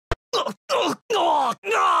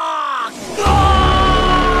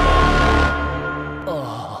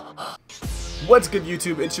What's good,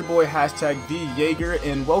 YouTube? It's your boy #TheJaeger,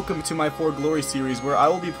 and welcome to my For Glory series, where I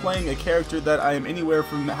will be playing a character that I am anywhere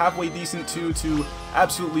from halfway decent to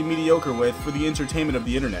absolutely mediocre with for the entertainment of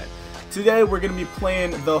the internet. Today we're going to be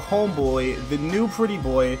playing the homeboy, the new pretty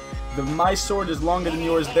boy, the my sword is longer than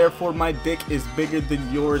yours, therefore my dick is bigger than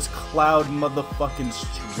yours, Cloud motherfucking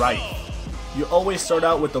Strife. You always start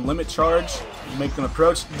out with the limit charge, make them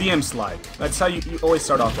approach, DM slide. That's how you always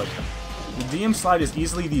start off like that. The DM slide is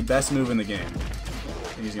easily the best move in the game.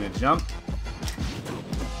 And he's gonna jump.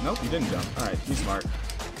 Nope, he didn't jump. Alright, he's smart.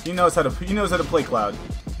 He knows how to play Cloud.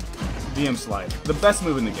 DM slide. The best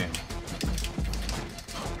move in the game.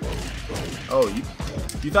 Oh,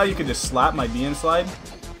 you thought you could just slap my DM slide?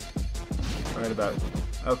 Right about it.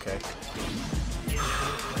 Okay.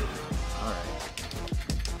 Alright.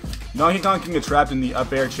 Donkey Kong can get trapped in the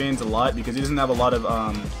up air chains a lot because he doesn't have a lot of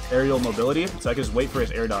aerial mobility, so I can just wait for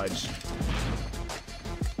his air dodge.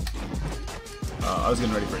 I was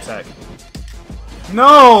getting ready for attack.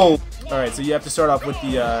 No! Alright, so you have to start off with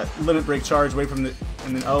the limit break charge, wait from the,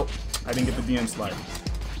 and then, oh, I didn't get the DM slide.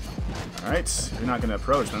 Alright, you're not going to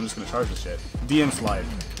approach, I'm just going to charge this shit. DM slide.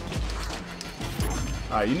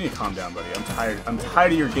 Alright, you need to calm down, buddy. I'm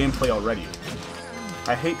tired of your gameplay already.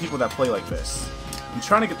 I hate people that play like this. I'm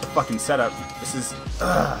trying to get the fucking setup. This is,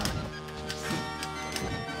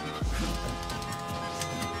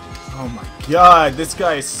 oh my god, this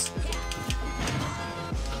guy's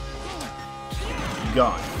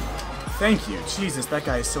gone. Thank you. Jesus, that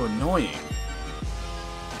guy is so annoying.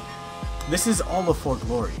 This is all of For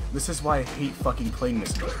Glory. This is why I hate fucking playing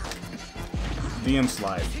this game. DM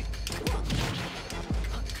slide.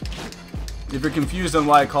 If you're confused on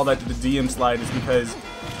why I call that the DM slide, is because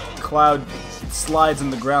Cloud slides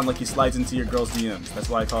in the ground like he slides into your girl's DMs. That's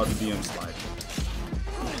why I call it the DM slide.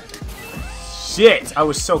 Shit! I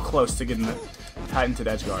was so close to getting the patented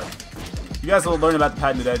edge guard. You guys will learn about the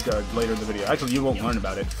patented edge guard later in the video. Actually, you won't learn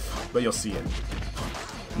about it, but you'll see it.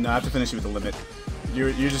 No, I have to finish you with the limit.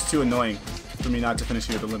 You're just too annoying for me not to finish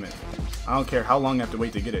you with the limit. I don't care how long I have to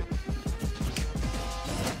wait to get it.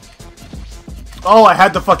 Oh, I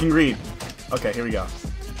had the fucking read. Okay, here we go.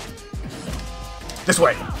 This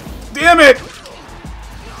way. Damn it!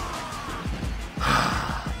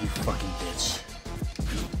 You fucking bitch.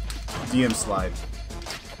 DM slide.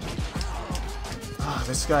 Oh,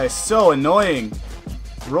 this guy is so annoying.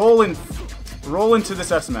 Roll into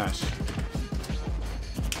this F smash.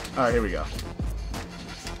 Alright, here we go.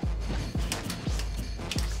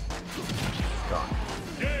 Gone.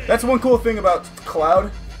 That's one cool thing about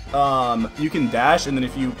Cloud. You can dash, and then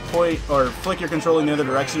if you point or flick your controller in the other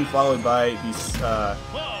direction, followed by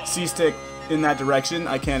the C-stick in that direction,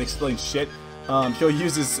 I can't explain shit. He'll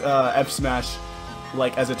use his F smash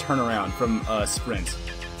like as a turnaround from a sprint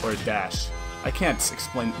or a dash. I can't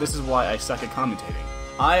explain. This is why I suck at commentating.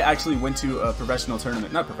 I actually went to a professional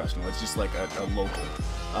tournament. Not professional, it's just like a local.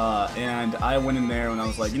 And I went in there and I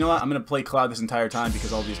was like, you know what, I'm going to play Cloud this entire time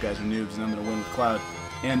because all these guys are noobs and I'm going to win with Cloud.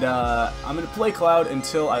 And I'm going to play Cloud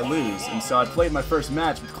until I lose. And so I played my first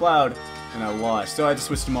match with Cloud and I lost. So I had to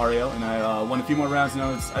switch to Mario and I won a few more rounds and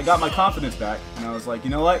I got my confidence back. And I was like,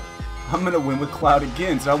 you know what, I'm going to win with Cloud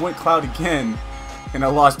again. So I went Cloud again and I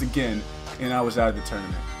lost again and I was out of the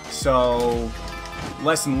tournament. So,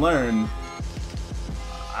 lesson learned,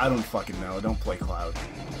 I don't fucking know, don't play Cloud.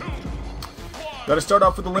 Gotta start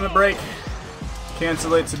off with the limit break,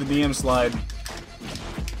 cancel it to the DM slide.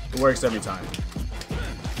 It works every time.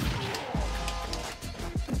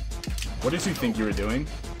 What did you think you were doing?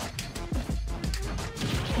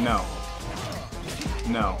 No.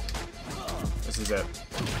 No. This is it.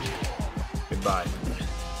 Goodbye.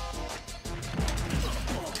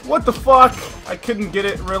 What the fuck? I couldn't get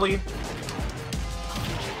it, really?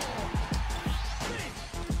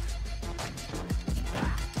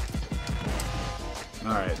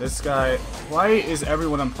 Alright, this guy... Why is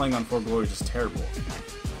everyone I'm playing on For Glory just terrible?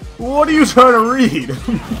 What are you trying to read?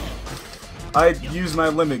 I use my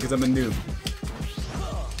limit because I'm a noob.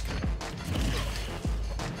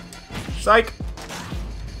 Psych!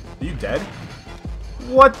 Are you dead?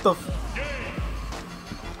 What the f...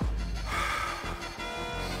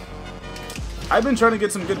 I've been trying to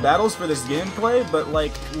get some good battles for this gameplay, but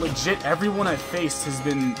like, legit, everyone I've faced has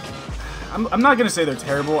been... I'm not gonna say they're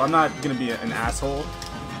terrible, I'm not gonna be an asshole,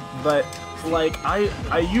 but like,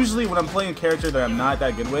 I usually, when I'm playing a character that I'm not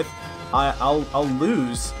that good with, I'll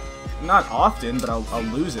lose. Not often, but I'll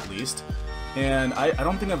lose at least. And I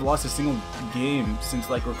don't think I've lost a single game since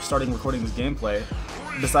like starting recording this gameplay,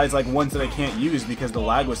 besides like ones that I can't use because the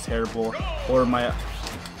lag was terrible, or my...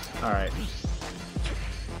 Alright.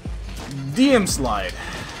 DM slide.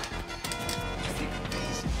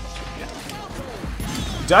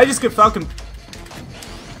 Did I just get Falcon?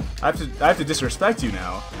 I have to disrespect you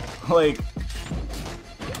now. Like,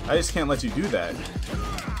 I just can't let you do that.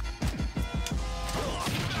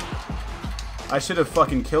 I should have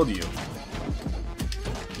fucking killed you.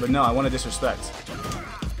 But no, I want to disrespect.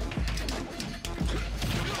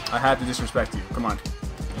 I had to disrespect you. Come on.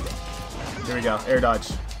 Here we go. Air dodge.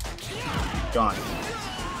 Gone.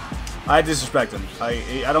 I disrespect him.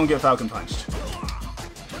 I don't get Falcon punched.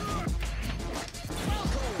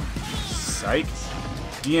 Psych.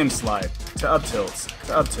 DM slide. To up tilts.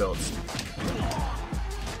 To up tilts.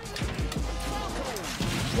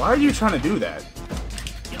 Why are you trying to do that?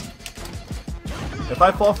 If I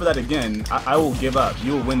fall for that again, I will give up.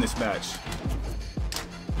 You will win this match.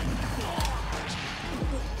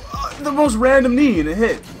 The most random knee and a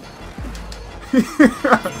hit.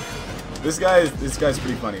 This guy's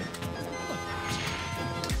pretty funny.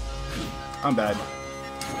 I'm bad.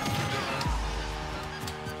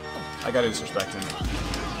 I gotta disrespect him.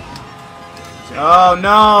 Oh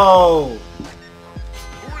no!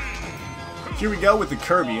 Here we go with the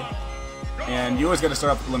Kirby. And you always gotta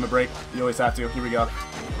start off with the limit break. You always have to. Here we go.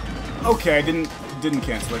 Okay, I didn't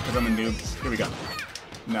cancel it because I'm a noob. Here we go.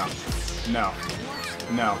 No. No.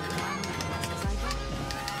 No.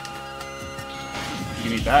 You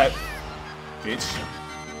can eat that. Bitch.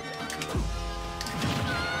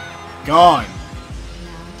 Gone.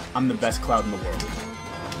 I'm the best Cloud in the world.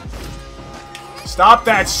 Stop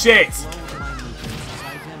that shit!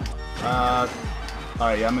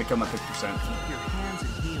 Alright, yeah, I'm gonna come up 50%.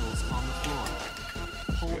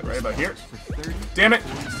 Yeah, right about here. Damn it!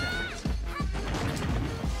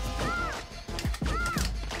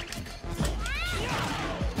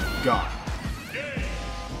 Gone.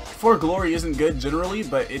 4 Glory isn't good generally,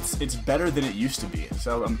 but it's better than it used to be,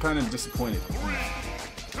 so I'm kind of disappointed.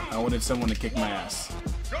 I wanted someone to kick my ass.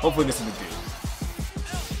 Hopefully this is a dude.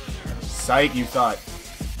 Psych, you thought.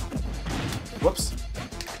 Whoops.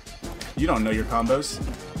 You don't know your combos.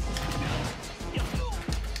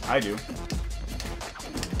 I do.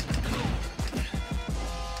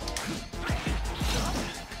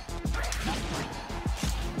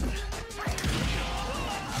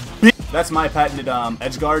 That's my patented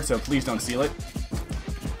edge guard, so please don't steal it.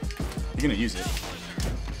 You're gonna use it.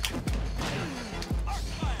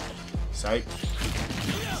 Psych.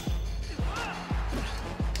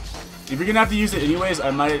 If you're gonna have to use it anyways, I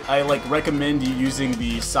like recommend you using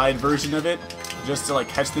the side version of it, just to like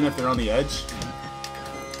catch them if they're on the edge.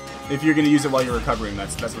 If you're gonna use it while you're recovering,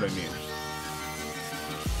 that's what I mean.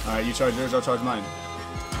 All right, you charge yours, I'll charge mine.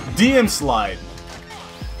 DM slide.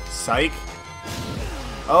 Psych.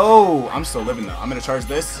 Oh, I'm still living though. I'm gonna charge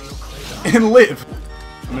this and live.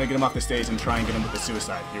 I'm gonna get him off the stage and try and get him with the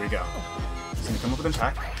suicide. Here we go. He's gonna come up with an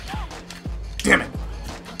attack. Damn it!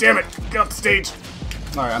 Damn it! Get off the stage!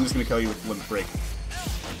 Alright, I'm just gonna kill you with limit break.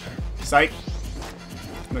 Psych.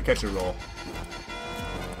 I'm gonna catch your roll.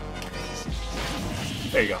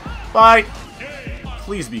 There you go. Bye!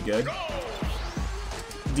 Please be good.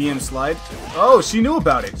 DM slide. Oh, she knew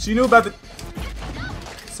about it. She knew about the...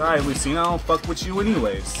 Sorry, Lucina, I don't fuck with you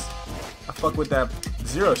anyways. I fuck with that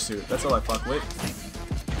Zero Suit. That's all I fuck with.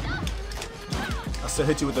 I'll still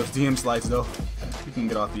hit you with those DM slides, though. You can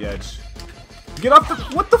get off the edge. Get off the...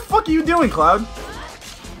 What the fuck are you doing, Cloud?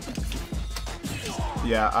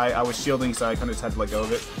 Yeah, I was shielding, so I kind of just had to let go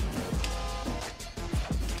of it.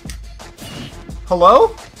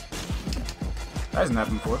 Hello? That hasn't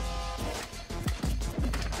happened before.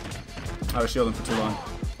 I was shielding for too long.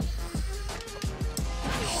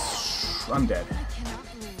 I'm dead.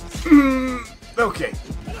 Okay.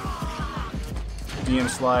 DM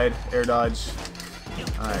slide, air dodge.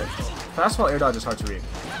 Alright. Fastball air dodge is hard to read.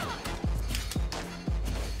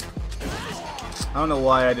 I don't know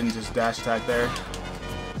why I didn't just dash attack there.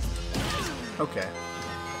 Okay.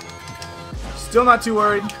 Still not too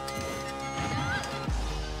worried.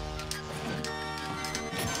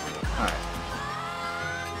 Alright.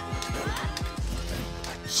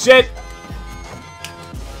 Shit!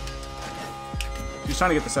 She's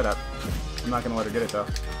trying to get the setup. I'm not gonna let her get it though.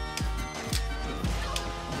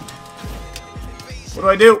 What do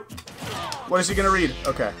I do? What is she gonna read?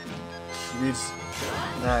 Okay. She reads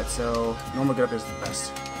that, so normal get up is the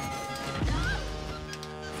best.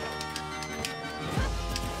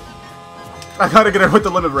 I gotta get her with the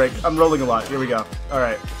limit break. I'm rolling a lot. Here we go.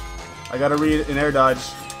 Alright. I gotta read an air dodge.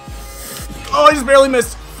 Oh, I just barely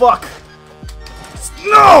missed. Fuck.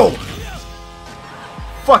 No!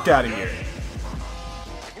 Fuck out of here.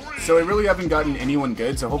 So I really haven't gotten anyone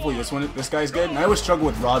good, so hopefully this guy's good. And I always struggle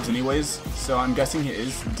with Robs anyways, so I'm guessing he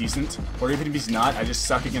is decent. Or even if he's not, I just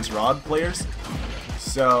suck against Rob players.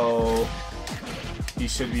 So He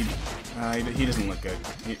should be... he doesn't look good.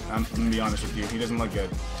 I'm gonna be honest with you. He doesn't look good.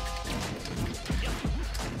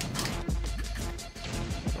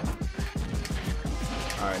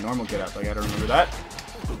 Alright, normal get up. I gotta remember that.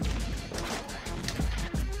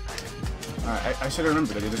 Alright, I should have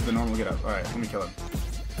remembered it. It is the normal get up. Alright, let me kill him.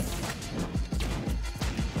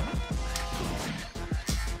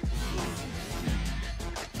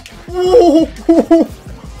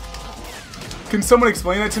 Can someone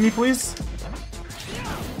explain that to me, please?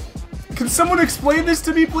 Can someone explain this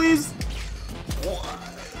to me, please?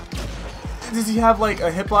 Does he have, like,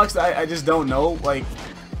 a hitbox that I just don't know? Like,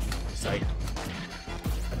 psych. Is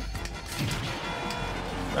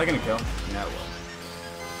that gonna kill? Yeah, it will.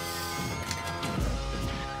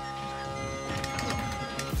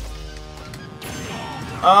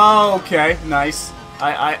 Oh, okay, nice.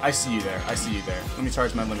 I see you there. I see you there. Let me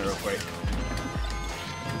charge my limit real quick.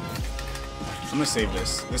 I'm gonna save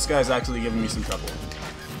this. This guy's actually giving me some trouble.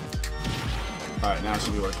 Alright, now it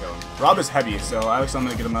should be able to kill him. Rob is heavy, so I'm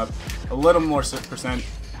gonna get him up a little more percent.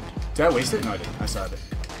 Did I waste it? No, I didn't. I saw it.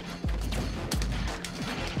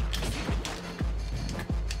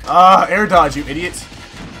 Ah, air dodge, you idiot.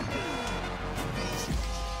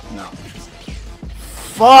 No.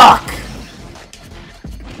 Fuck!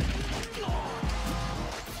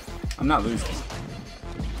 I'm not losing.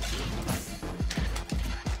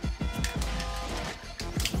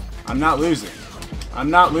 I'm not losing. I'm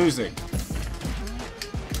not losing.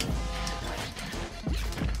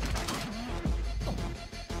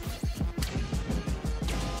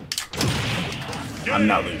 I'm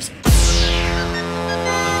not losing.